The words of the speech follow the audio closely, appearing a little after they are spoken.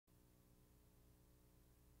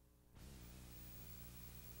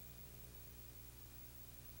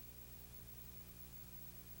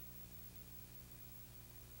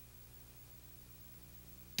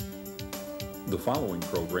The following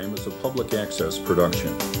program is a public access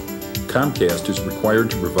production. Comcast is required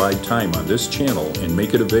to provide time on this channel and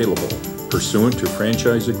make it available pursuant to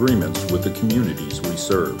franchise agreements with the communities we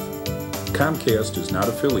serve. Comcast is not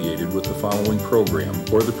affiliated with the following program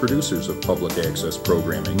or the producers of public access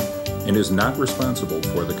programming and is not responsible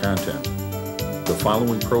for the content. The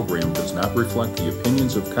following program does not reflect the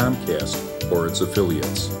opinions of Comcast or its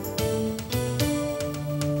affiliates.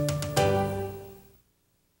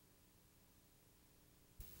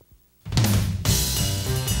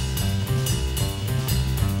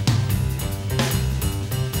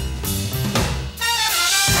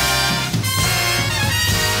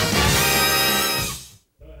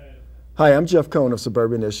 Hi, I'm Jeff Cohn of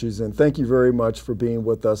Suburban Issues, and thank you very much for being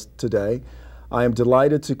with us today. I am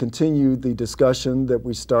delighted to continue the discussion that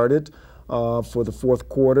we started for the fourth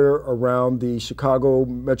quarter around the Chicago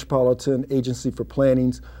Metropolitan Agency for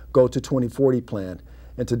Planning's Go to 2040 plan.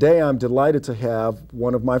 And today I'm delighted to have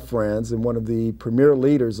one of my friends and one of the premier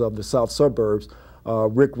leaders of the South Suburbs,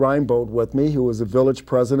 Rick Reinbold, with me, who is the village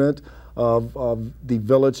president of the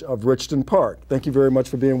village of Richton Park. Thank you very much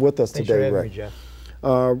for being with us today, today, Rick. Rick.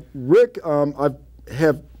 Rick, I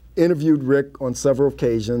have interviewed Rick on several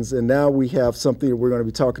occasions, and now we have something that we're going to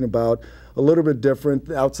be talking about a little bit different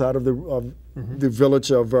outside of the village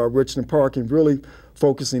of Richton Park, and really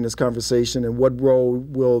focusing this conversation and what role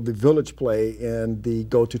will the village play in the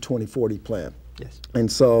Go to 2040 plan. Yes.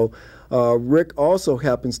 And so Rick also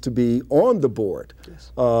happens to be on the board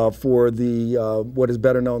for the what is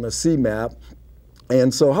better known as CMAP.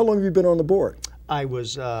 And so how long have you been on the board? I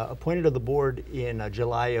was appointed to the board in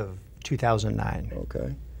July of 2009.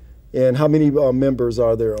 Okay. And how many members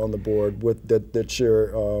are there on the board that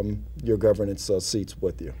share your governance seats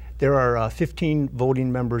with you? There are 15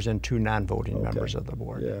 voting members and 2 non-voting members of the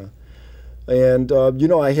board. Yeah. And, you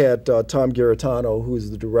know, I had Tom Garitano,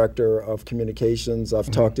 who's the director of communications.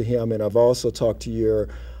 I've talked to him, and I've also talked to your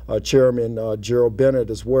chairman, Gerald Bennett,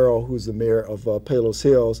 as well, who's the mayor of Palos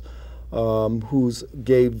Hills. Who's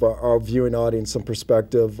gave our viewing audience some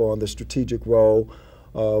perspective on the strategic role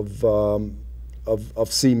of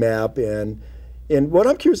CMAP. And what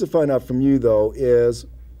I'm curious to find out from you, though, is,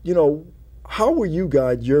 you know, how will you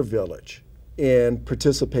guide your village in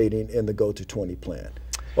participating in the Go to 20 plan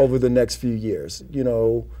over the next few years? You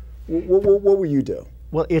know, what will you do?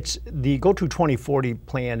 Well, it's the Go to 2040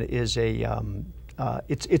 plan is a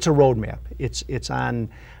it's a roadmap.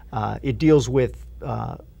 It deals with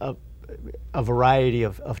a variety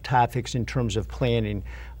of topics in terms of planning.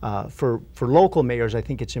 For local mayors, I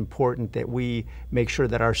think it's important that we make sure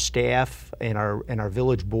that our staff and our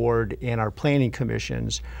village board and our planning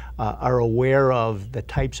commissions are aware of the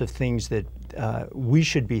types of things that we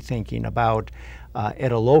should be thinking about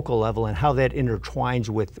at a local level and how that intertwines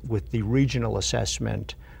with the regional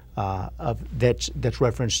assessment that's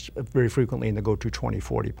referenced very frequently in the Go to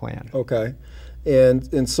 2040 plan. Okay.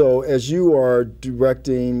 And so as you are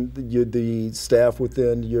directing the staff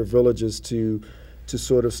within your villages to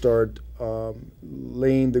sort of start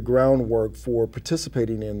laying the groundwork for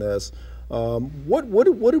participating in this, what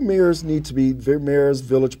do mayors need to be, mayors,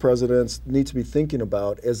 village presidents need to be thinking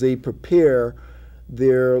about as they prepare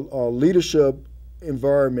their leadership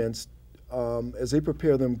environments, as they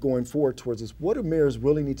prepare them going forward towards this? What do mayors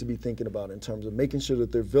really need to be thinking about in terms of making sure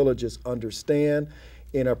that their villages understand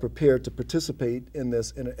and are prepared to participate in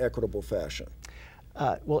this in an equitable fashion?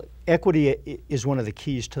 Well, equity is one of the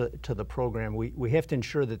keys to the program. We have to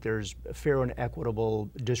ensure that there's a fair and equitable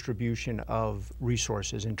distribution of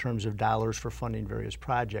resources in terms of dollars for funding various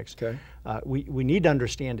projects. Okay. We need to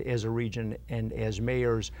understand as a region and as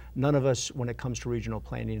mayors, none of us, when it comes to regional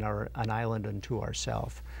planning, are an island unto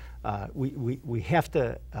ourselves. We have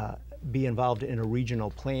to be involved in a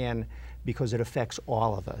regional plan because it affects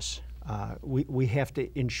all of us. We have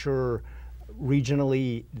to ensure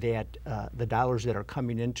regionally that the dollars that are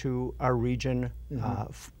coming into our region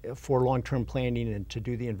for long-term planning and to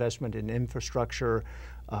do the investment in infrastructure,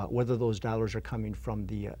 whether those dollars are coming from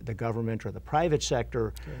the government or the private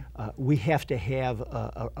sector, we have to have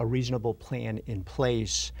a reasonable plan in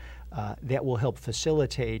place that will help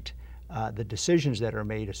facilitate the decisions that are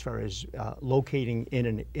made as far as locating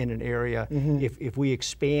in an area. If we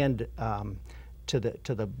expand to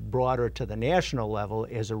the broader, to the national level,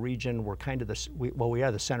 as a region, we're kind of we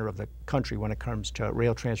are the center of the country when it comes to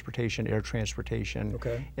rail transportation, air transportation,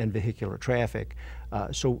 and vehicular traffic.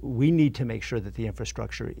 So we need to make sure that the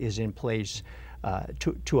infrastructure is in place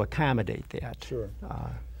to accommodate that. Sure.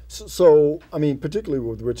 So, I mean, particularly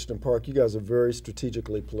with Richton Park, you guys are very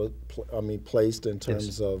strategically placed in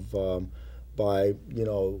terms of by, you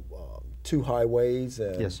know, 2 highways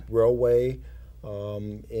and railway.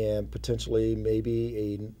 and potentially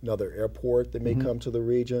maybe another airport that may come to the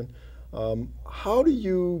region. How do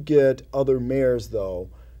you get other mayors, though,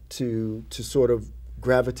 to sort of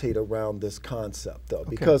gravitate around this concept, though?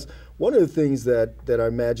 Because one of the things that I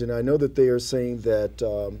imagine, I know that they are saying that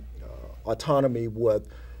autonomy with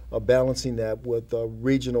balancing that with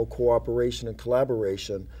regional cooperation and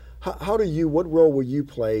collaboration. What role will you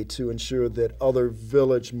play to ensure that other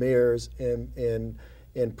village mayors and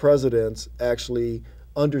presidents actually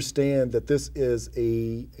understand that this is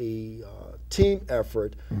a team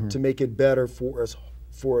effort to make it better for us,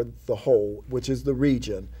 for the whole, which is the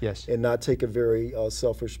region, and not take a very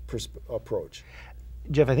selfish approach?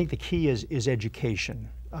 Jeff, I think the key is education.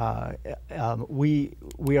 We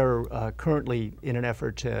are currently in an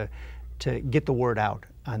effort to get the word out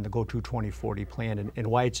on the Go to 2040 plan and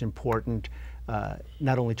why it's important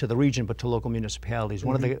not only to the region but to local municipalities.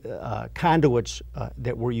 One of the conduits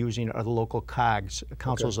that we're using are the local COGs,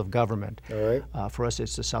 councils of government. For us,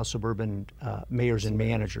 it's the South Suburban mayors and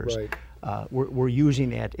managers. We're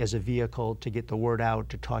using that as a vehicle to get the word out,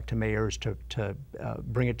 to talk to mayors, to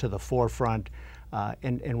bring it to the forefront.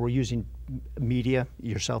 And we're using media,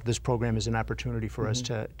 yourself. This program is an opportunity for us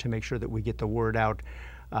to make sure that we get the word out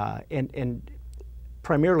and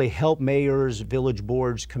primarily help mayors, village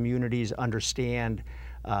boards, communities understand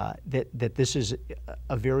that this is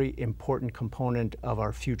a very important component of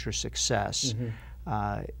our future success.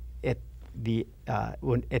 At the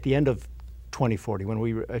end of 2040, when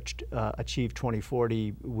we achieve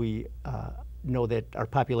 2040, we know that our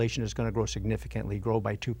population is going to grow significantly, grow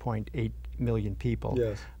by 2.8 million people.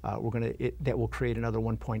 That will create another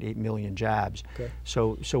 1.8 million jobs.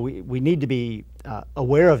 So we need to be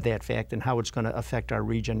aware of that fact and how it's going to affect our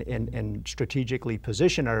region and strategically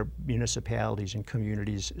position our municipalities and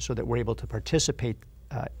communities so that we're able to participate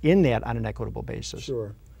in that on an equitable basis.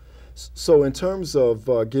 Sure. So in terms of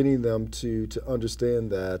getting them to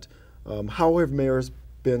understand that, how have mayors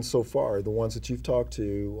been so far, the ones that you've talked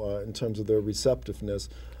to, in terms of their receptiveness?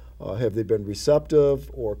 Have they been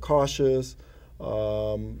receptive or cautious,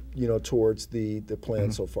 towards the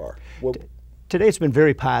plan so far? Today it's been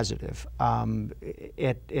very positive.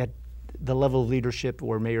 At the level of leadership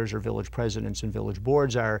where mayors or village presidents and village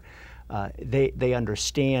boards are, they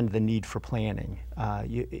understand the need for planning.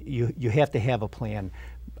 You have to have a plan.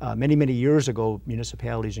 Many years ago,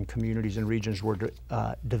 municipalities and communities and regions were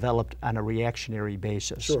developed on a reactionary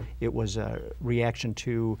basis. It was a reaction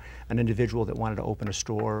to an individual that wanted to open a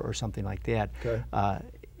store or something like that.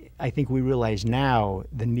 I think we realize now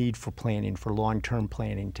the need for planning, for long-term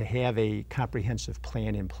planning, to have a comprehensive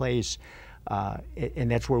plan in place. And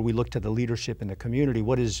that's where we look to the leadership in the community.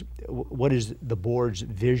 What is the board's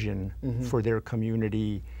vision for their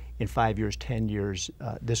community in 5 years, 10 years?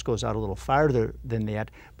 This goes out a little farther than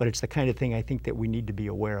that, but it's the kind of thing I think that we need to be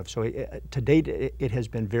aware of. So to date, it has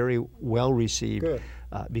been very well received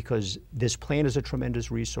because this plan is a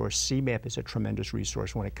tremendous resource. CMAP is a tremendous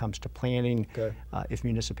resource when it comes to planning. If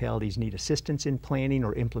municipalities need assistance in planning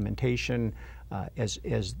or implementation, as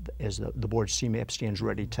the board's CMAP stands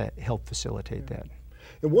ready to help facilitate that.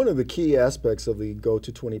 And one of the key aspects of the Go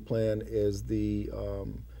to 20 plan is the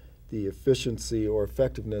efficiency or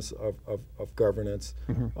effectiveness of governance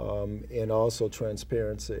and also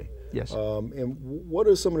transparency. And what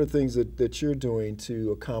are some of the things that you're doing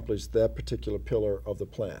to accomplish that particular pillar of the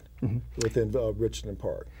plan within Richland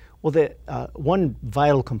Park? Well, the one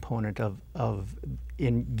vital component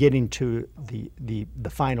in getting to the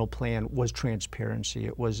final plan was transparency.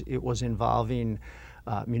 It was involving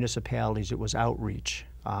municipalities. It was outreach.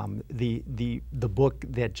 The book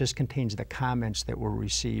that just contains the comments that were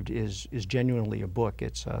received is genuinely a book.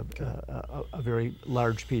 It's a very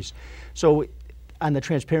large piece. So on the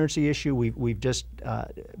transparency issue, we've just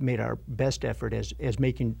made our best effort as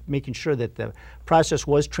making sure that the process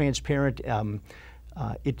was transparent.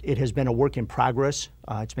 It has been a work in progress.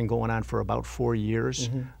 It's been going on for about 4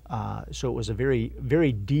 years. So it was a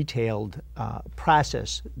very detailed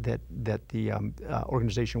process that the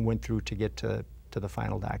organization went through to get to the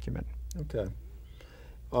final document.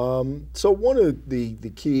 So one of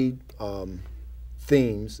the key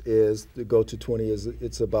themes is the Go to 20 is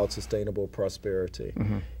it's about sustainable prosperity.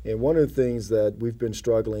 And one of the things that we've been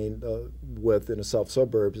struggling with in the South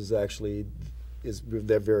Suburbs is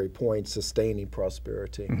that very point, sustaining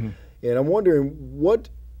prosperity. And I'm wondering what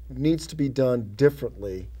needs to be done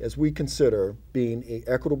differently as we consider being an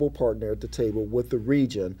equitable partner at the table with the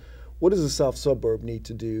region. What does the South Suburb need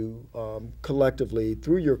to do collectively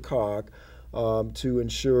through your COG to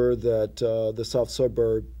ensure that the South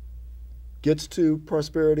Suburb gets to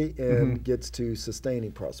prosperity and gets to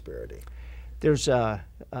sustaining prosperity? There's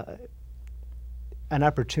an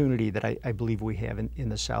opportunity that I believe we have in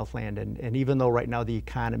the Southland, and even though right now the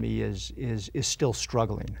economy is still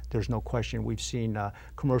struggling, there's no question. We've seen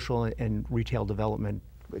commercial and retail development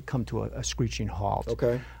come to a screeching halt.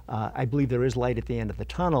 Okay. I believe there is light at the end of the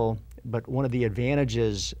tunnel, but one of the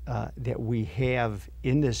advantages that we have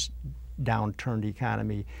in this downturned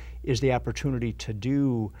economy is the opportunity to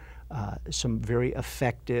do some very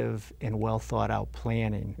effective and well thought out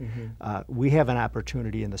planning. We have an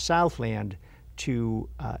opportunity in the Southland to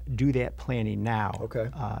do that planning now. Okay.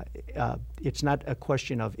 It's not a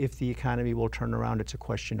question of if the economy will turn around, it's a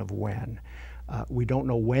question of when. We don't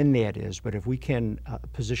know when that is, but if we can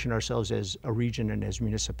position ourselves as a region and as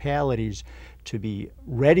municipalities to be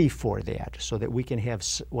ready for that, so that we can have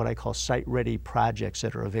what I call site-ready projects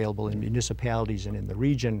that are available in municipalities and in the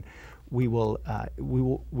region, we will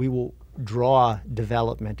draw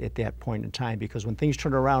development at that point in time. Because when things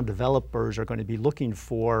turn around, developers are going to be looking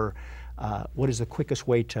for what is the quickest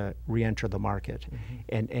way to re-enter the market.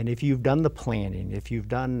 And if you've done the planning, if you've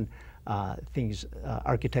done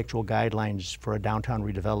architectural guidelines for a downtown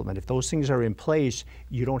redevelopment, if those things are in place,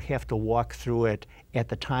 you don't have to walk through it at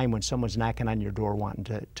the time when someone's knocking on your door wanting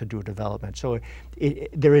to do a development. So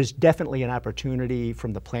there is definitely an opportunity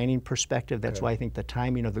from the planning perspective. That's why I think the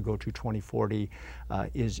timing of the Go to 2040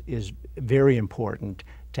 is very important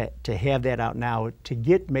to have that out now, to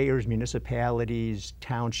get mayors, municipalities,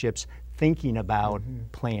 townships thinking about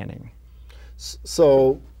planning.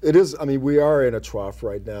 So it is, I mean, we are in a trough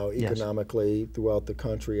right now economically Yes. throughout the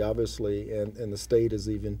country, obviously, and the state is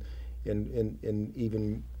even in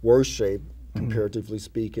even worse shape, comparatively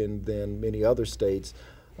speaking, than many other states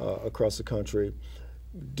across the country.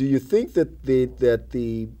 Do you think that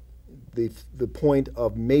the point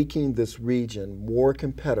of making this region more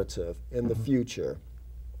competitive in the future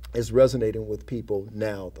is resonating with people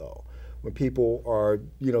now, though? When people are,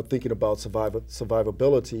 thinking about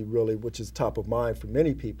survivability, really, which is top of mind for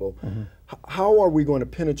many people, how are we going to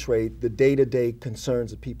penetrate the day-to-day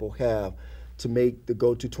concerns that people have to make the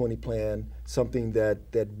Go to 20 plan something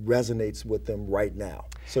that resonates with them right now,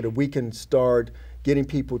 so that we can start getting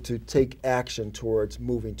people to take action towards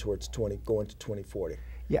moving towards going to 2040?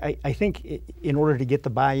 Yeah, I think in order to get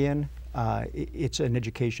the buy-in, it's an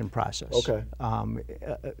education process. Okay.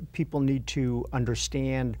 People need to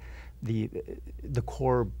understand the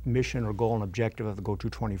core mission or goal and objective of the Go to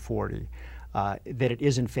 2040, that it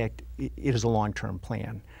is in fact, it is a long-term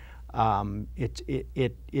plan.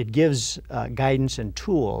 It gives guidance and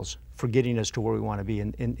tools for getting us to where we want to be.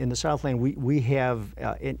 In the Southland, we have,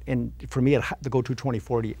 and for me, the Go to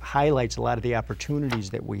 2040 highlights a lot of the opportunities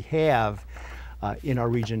that we have in our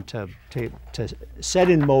region to set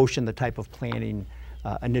in motion the type of planning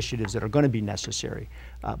initiatives that are going to be necessary.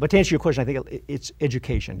 But to answer your question, I think it's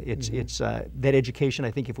education. It's that education. I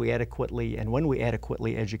think if we adequately and when we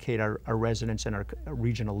adequately educate our residents and our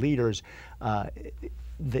regional leaders,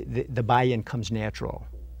 the buy-in comes natural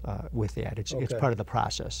with that. It's part of the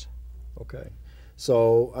process. Okay.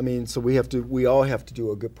 So I mean, we all have to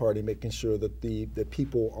do a good part in making sure that the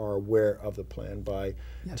people are aware of the plan by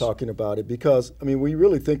talking about it. Because I mean, when you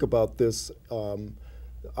really think about this,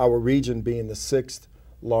 our region being the 6th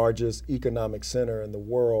largest economic center in the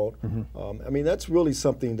world, I mean, that's really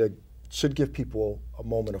something that should give people a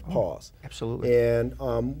moment of pause. Absolutely. And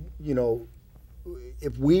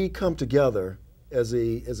if we come together as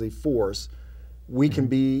a force, we can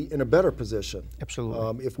be in a better position.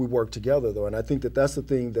 Absolutely. If we work together, though. And I think that that's the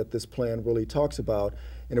thing that this plan really talks about.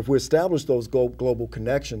 And if we establish those global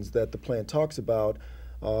connections that the plan talks about,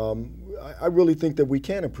 I really think that we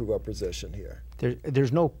can improve our position here.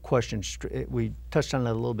 There's no question. We touched on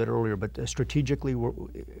that a little bit earlier, but strategically,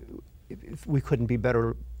 we couldn't be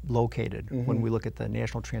better located when we look at the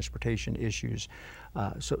national transportation issues.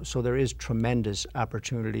 So there is tremendous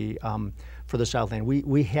opportunity for the Southland.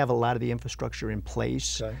 We have a lot of the infrastructure in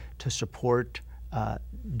place to support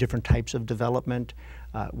different types of development.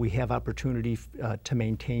 We have opportunity to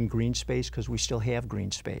maintain green space because we still have green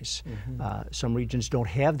space. Some regions don't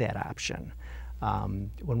have that option.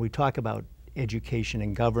 When we talk about education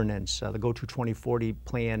and governance, the Go to 2040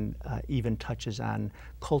 plan even touches on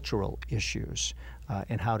cultural issues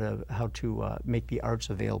and how to make the arts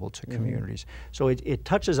available to communities. So it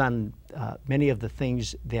touches on many of the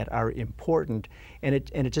things that are important, and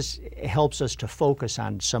it just helps us to focus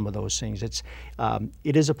on some of those things. It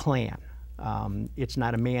is a plan. It's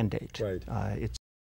not a mandate. Right.